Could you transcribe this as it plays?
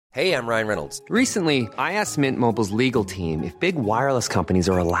Hey, I'm Ryan Reynolds. Recently, I asked Mint Mobile's legal team if big wireless companies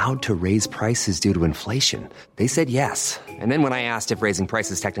are allowed to raise prices due to inflation. They said yes. And then when I asked if raising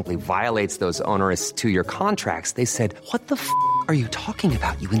prices technically violates those onerous two-year contracts, they said, "What the f*** are you talking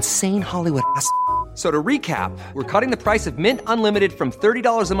about, you insane Hollywood ass?" So to recap, we're cutting the price of Mint Unlimited from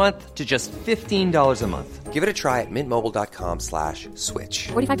 $30 a month to just $15 a month. Give it a try at mintmobile.com/switch.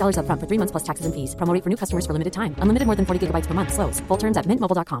 $45 up front for 3 months plus taxes and fees. Promo rate for new customers for limited time. Unlimited more than 40 gigabytes per month. Slows full terms at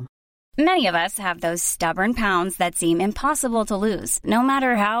mintmobile.com. Many of us have those stubborn pounds that seem impossible to lose, no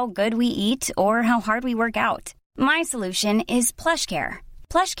matter how good we eat or how hard we work out. My solution is PlushCare.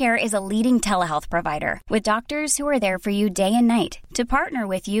 PlushCare is a leading telehealth provider with doctors who are there for you day and night to partner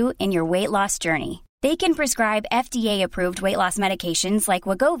with you in your weight loss journey. They can prescribe FDA-approved weight loss medications like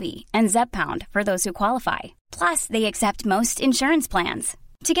Wegovy and Zepbound for those who qualify. Plus, they accept most insurance plans.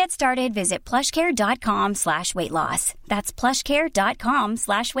 To get started, visit plushcare.com/weightloss. That's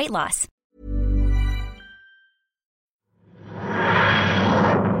plushcare.com/weightloss.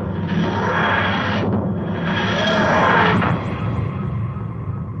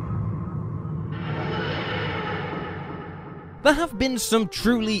 There have been some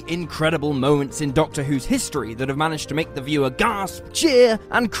truly incredible moments in Doctor Who's history that have managed to make the viewer gasp, cheer,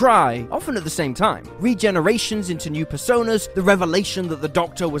 and cry, often at the same time. Regenerations into new personas, the revelation that the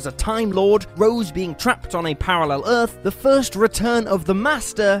Doctor was a Time Lord, Rose being trapped on a parallel Earth, the first return of the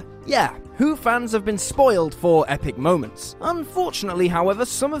Master. Yeah, Who fans have been spoiled for epic moments. Unfortunately, however,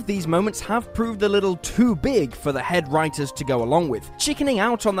 some of these moments have proved a little too big for the head writers to go along with, chickening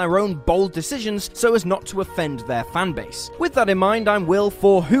out on their own bold decisions so as not to offend their fanbase. With that in mind, I'm Will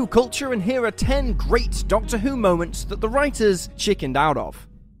for Who Culture, and here are 10 great Doctor Who moments that the writers chickened out of.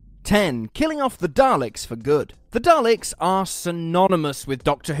 10. Killing off the Daleks for good. The Daleks are synonymous with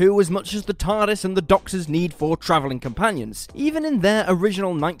Doctor Who as much as the TARDIS and the Doctor's need for travelling companions. Even in their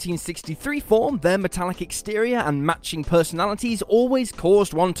original 1963 form, their metallic exterior and matching personalities always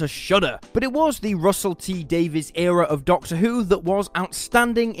caused one to shudder. But it was the Russell T Davies era of Doctor Who that was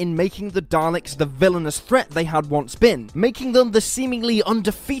outstanding in making the Daleks the villainous threat they had once been, making them the seemingly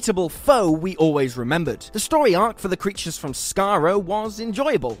undefeatable foe we always remembered. The story arc for the creatures from Skaro was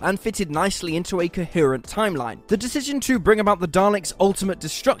enjoyable and fitted nicely into a coherent timeline. The decision to bring about the Daleks' ultimate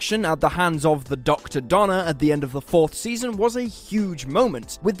destruction at the hands of the Dr. Donna at the end of the 4th season was a huge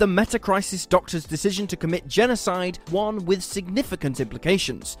moment, with the Meta-Crisis Doctor's decision to commit genocide one with significant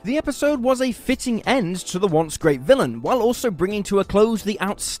implications. The episode was a fitting end to the once great villain, while also bringing to a close the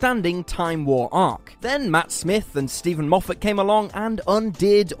outstanding Time War arc. Then Matt Smith and Stephen Moffat came along and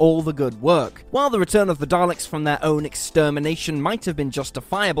undid all the good work. While the return of the Daleks from their own extermination might have been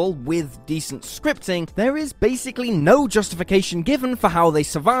justifiable with decent scripting, there is basically no justification given for how they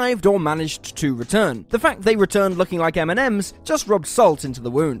survived or managed to return. The fact they returned looking like M&Ms just rubbed salt into the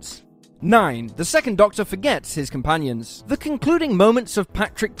wounds. 9. The Second Doctor forgets his companions. The concluding moments of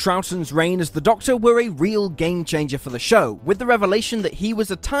Patrick Troughton's reign as the Doctor were a real game changer for the show, with the revelation that he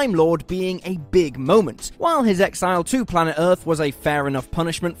was a Time Lord being a big moment. While his exile to planet Earth was a fair enough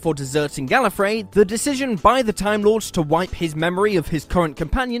punishment for deserting Gallifrey, the decision by the Time Lords to wipe his memory of his current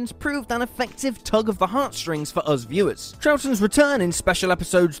companions proved an effective tug of the heartstrings for us viewers. Troughton's return in special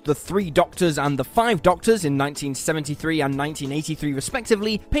episodes The Three Doctors and The Five Doctors in 1973 and 1983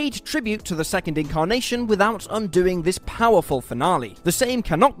 respectively paid tribute to the second incarnation without undoing this powerful finale. The same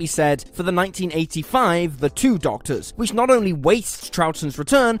cannot be said for the 1985 The Two Doctors, which not only wastes Troughton's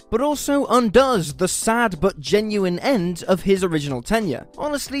return, but also undoes the sad but genuine end of his original tenure.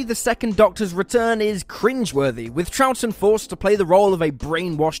 Honestly, the Second Doctor's return is cringeworthy, with Troughton forced to play the role of a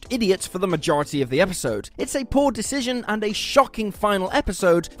brainwashed idiot for the majority of the episode. It's a poor decision and a shocking final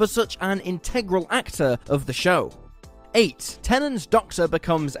episode for such an integral actor of the show. 8. Tennant's Doctor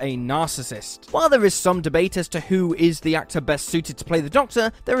becomes a narcissist. While there is some debate as to who is the actor best suited to play the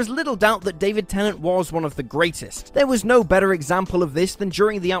Doctor, there is little doubt that David Tennant was one of the greatest. There was no better example of this than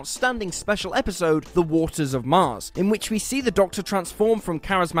during the outstanding special episode The Waters of Mars, in which we see the Doctor transform from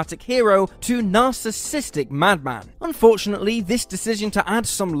charismatic hero to narcissistic madman. Unfortunately, this decision to add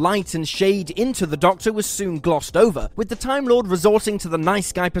some light and shade into the Doctor was soon glossed over, with the Time Lord resorting to the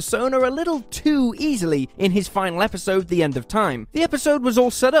nice guy persona a little too easily in his final episode, The End of Time. The episode was all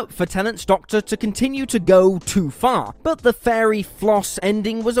set up for Tennant's Doctor to continue to go too far, but the fairy floss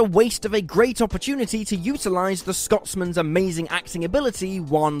ending was a waste of a great opportunity to utilise the Scotsman's amazing acting ability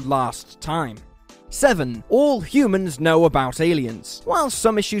one last time. 7. All humans know about aliens. While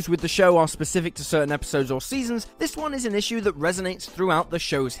some issues with the show are specific to certain episodes or seasons, this one is an issue that resonates throughout the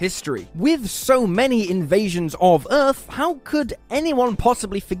show's history. With so many invasions of Earth, how could anyone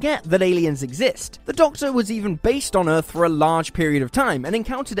possibly forget that aliens exist? The Doctor was even based on Earth for a large period of time and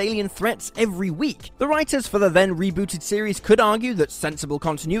encountered alien threats every week. The writers for the then rebooted series could argue that sensible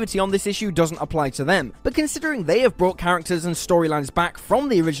continuity on this issue doesn't apply to them, but considering they have brought characters and storylines back from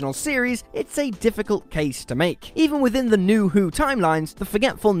the original series, it's a difficult case to make. Even within the New Who timelines, the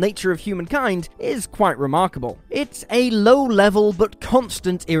forgetful nature of humankind is quite remarkable. It's a low-level but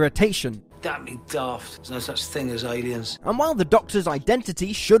constant irritation. That'd be daft. There's no such thing as aliens. And while the Doctor's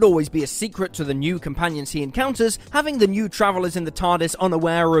identity should always be a secret to the new companions he encounters, having the new travellers in the TARDIS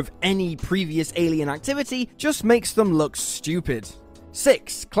unaware of any previous alien activity just makes them look stupid.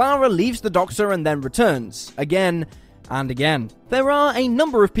 6. Clara leaves the Doctor and then returns. Again and again. There are a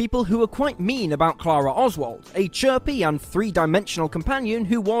number of people who are quite mean about Clara Oswald, a chirpy and three-dimensional companion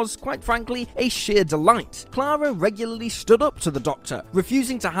who was, quite frankly, a sheer delight. Clara regularly stood up to the Doctor,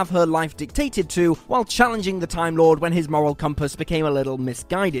 refusing to have her life dictated to, while challenging the Time Lord when his moral compass became a little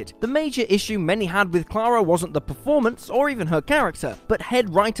misguided. The major issue many had with Clara wasn't the performance or even her character, but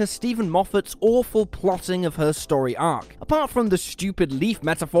head writer Stephen Moffat's awful plotting of her story arc. Apart from the stupid leaf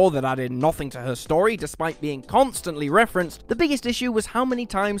metaphor that added nothing to her story despite being constantly referenced, the biggest issue was how many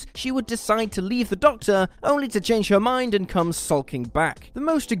times she would decide to leave the Doctor only to change her mind and come sulking back. The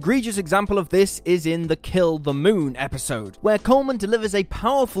most egregious example of this is in the Kill the Moon episode, where Coleman delivers a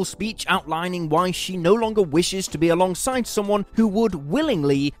powerful speech outlining why she no longer wishes to be alongside someone who would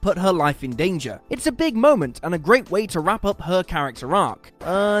willingly put her life in danger. It's a big moment and a great way to wrap up her character arc,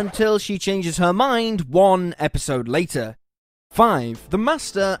 until she changes her mind one episode later. 5. The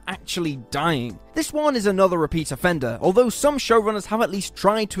Master actually dying. This one is another repeat offender, although some showrunners have at least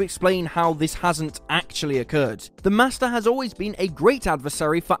tried to explain how this hasn't actually occurred. The Master has always been a great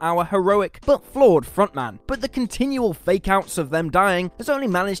adversary for our heroic but flawed frontman, but the continual fake-outs of them dying has only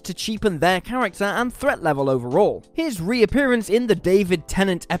managed to cheapen their character and threat level overall. His reappearance in the David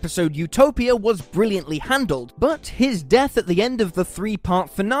Tennant episode Utopia was brilliantly handled, but his death at the end of the 3-part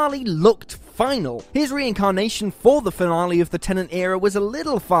finale looked final. His reincarnation for the finale of the Tennant era was a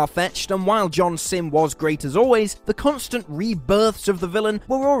little far-fetched, and while John Sim was great as always, the constant rebirths of the villain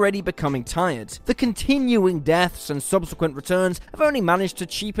were already becoming tired. The continuing deaths and subsequent returns have only managed to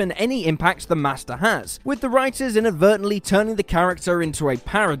cheapen any impact the Master has, with the writers inadvertently turning the character into a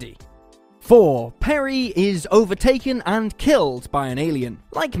parody. 4. Peri is overtaken and killed by an alien.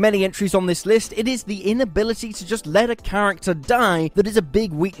 Like many entries on this list, it is the inability to just let a character die that is a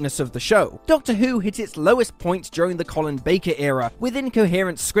big weakness of the show. Doctor Who hit its lowest point during the Colin Baker era, with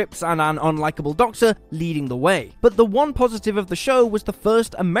incoherent scripts and an unlikable Doctor leading the way. But the one positive of the show was the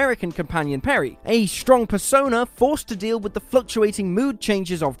first American companion Peri, a strong persona forced to deal with the fluctuating mood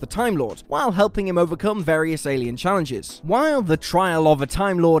changes of the Time Lord, while helping him overcome various alien challenges. While the trial of a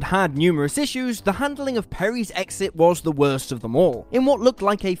Time Lord had numerous issues, the handling of Peri's exit was the worst of them all. In what looked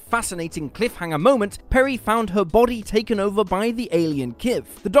like a fascinating cliffhanger moment, Peri found her body taken over by the alien Kiv.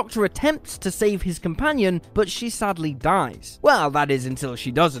 The Doctor attempts to save his companion, but she sadly dies. Well, that is until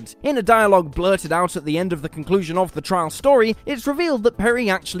she doesn't. In a dialogue blurted out at the end of the conclusion of the trial story, it's revealed that Peri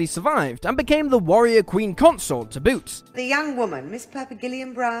actually survived and became the warrior queen consort to boot. The young woman, Miss Purple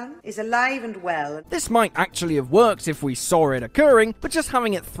Gillian Brown, is alive and well. This might actually have worked if we saw it occurring, but just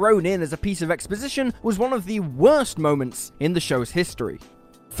having it thrown in as a piece of exposition was one of the worst moments in the show's history.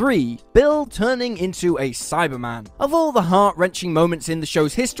 3. Bill turning into a Cyberman. Of all the heart-wrenching moments in the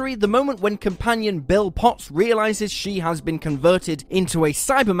show's history, the moment when companion Bill Potts realizes she has been converted into a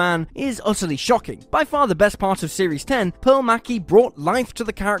Cyberman is utterly shocking. By far the best part of Series 10, Pearl Mackie brought life to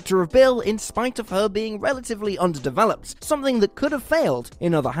the character of Bill in spite of her being relatively underdeveloped, something that could have failed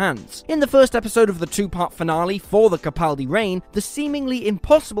in other hands. In the first episode of the 2-part finale for the Capaldi reign, the seemingly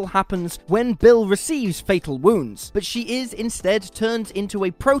impossible happens when Bill receives fatal wounds, but she is instead turned into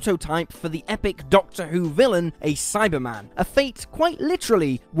a prototype for the epic Doctor Who villain, a Cyberman, a fate quite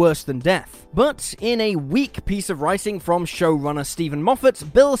literally worse than death. But in a weak piece of writing from showrunner Stephen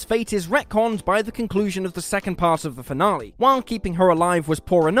Moffat, Bill's fate is retconned by the conclusion of the second part of the finale. While keeping her alive was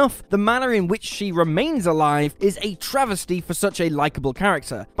poor enough, the manner in which she remains alive is a travesty for such a likable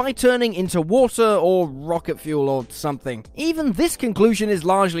character, by turning into water or rocket fuel or something. Even this conclusion is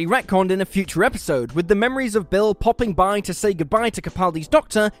largely retconned in a future episode, with the memories of Bill popping by to say goodbye to Capaldi's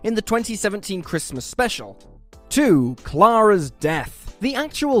Doctor in the 2017 Christmas special. 2. Clara's death. The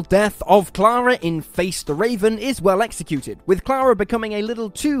actual death of Clara in Face the Raven is well executed, with Clara becoming a little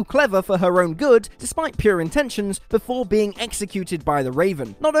too clever for her own good, despite pure intentions, before being executed by the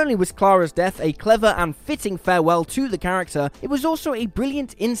Raven. Not only was Clara's death a clever and fitting farewell to the character, it was also a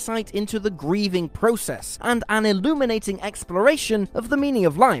brilliant insight into the grieving process, and an illuminating exploration of the meaning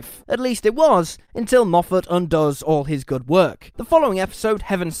of life. At least it was, until Moffat undoes all his good work. The following episode,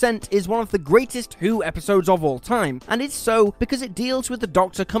 Heaven Sent, is one of the greatest Who episodes of all time, and it's so because it deals with the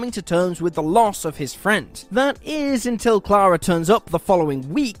Doctor coming to terms with the loss of his friend. That is until Clara turns up the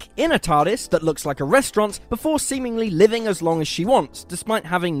following week in a TARDIS that looks like a restaurant before seemingly living as long as she wants, despite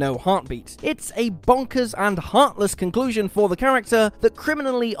having no heartbeat. It's a bonkers and heartless conclusion for the character that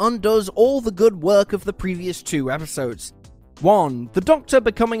criminally undoes all the good work of the previous 2 episodes. 1. The Doctor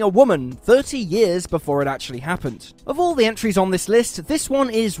becoming a woman 30 years before it actually happened. Of all the entries on this list, this one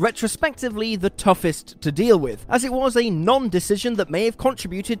is retrospectively the toughest to deal with, as it was a non-decision that may have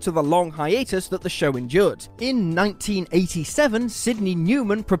contributed to the long hiatus that the show endured. In 1987, Sydney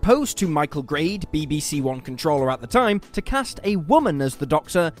Newman proposed to Michael Grade, BBC One controller at the time, to cast a woman as the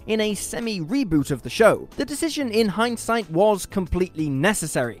Doctor in a semi-reboot of the show. The decision in hindsight was completely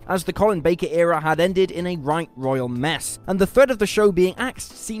necessary, as the Colin Baker era had ended in a right royal mess, and the thread of the show being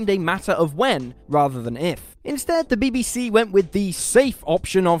axed seemed a matter of when, rather than if. Instead, the BBC went with the safe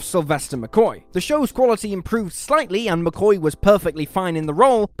option of Sylvester McCoy. The show's quality improved slightly and McCoy was perfectly fine in the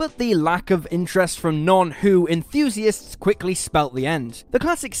role, but the lack of interest from non-Who enthusiasts quickly spelt the end. The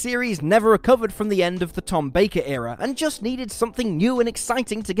classic series never recovered from the end of the Tom Baker era and just needed something new and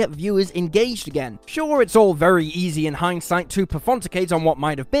exciting to get viewers engaged again. Sure, it's all very easy in hindsight to pontificate on what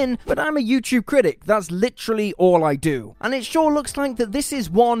might have been, but I'm a YouTube critic, that's literally all I do. And it sure looks like that this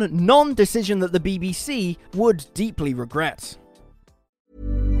is one non-decision that the BBC would deeply regret.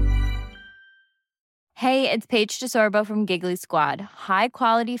 Hey, it's Paige DeSorbo from Giggly Squad. High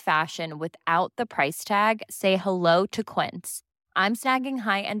quality fashion without the price tag. Say hello to Quince. I'm snagging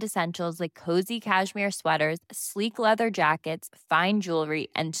high-end essentials like cozy cashmere sweaters, sleek leather jackets, fine jewelry,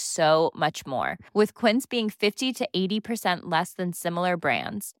 and so much more. With Quince being 50 to 80% less than similar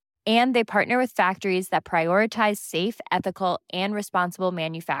brands. And they partner with factories that prioritize safe, ethical, and responsible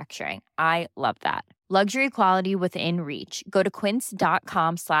manufacturing. I love that. Luxury quality within reach. Go to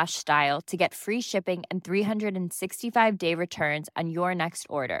quince.com/style to get free shipping and 365-day returns on your next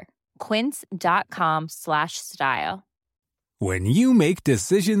order. Quince.com/style. When you make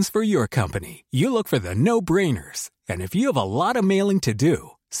decisions for your company, you look for the no-brainers. And if you have a lot of mailing to do,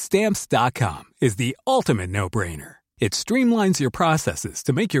 Stamps.com is the ultimate no-brainer. It streamlines your processes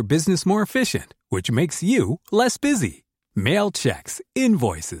to make your business more efficient, which makes you less busy. Mail checks,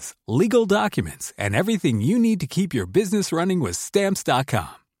 invoices, legal documents, and everything you need to keep your business running with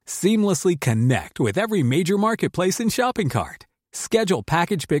Stamps.com. Seamlessly connect with every major marketplace and shopping cart. Schedule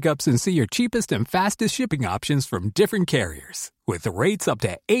package pickups and see your cheapest and fastest shipping options from different carriers, with rates up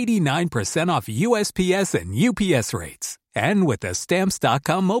to 89% off USPS and UPS rates. And with the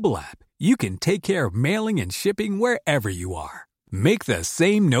Stamps.com mobile app, you can take care of mailing and shipping wherever you are. Make the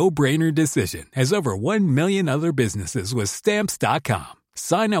same no-brainer decision as over 1 million other businesses with Stamps.com.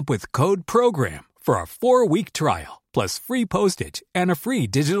 Sign up with code PROGRAM for a 4-week trial, plus free postage and a free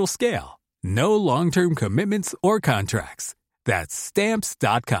digital scale. No long-term commitments or contracts. That's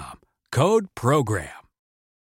Stamps.com. Code PROGRAM.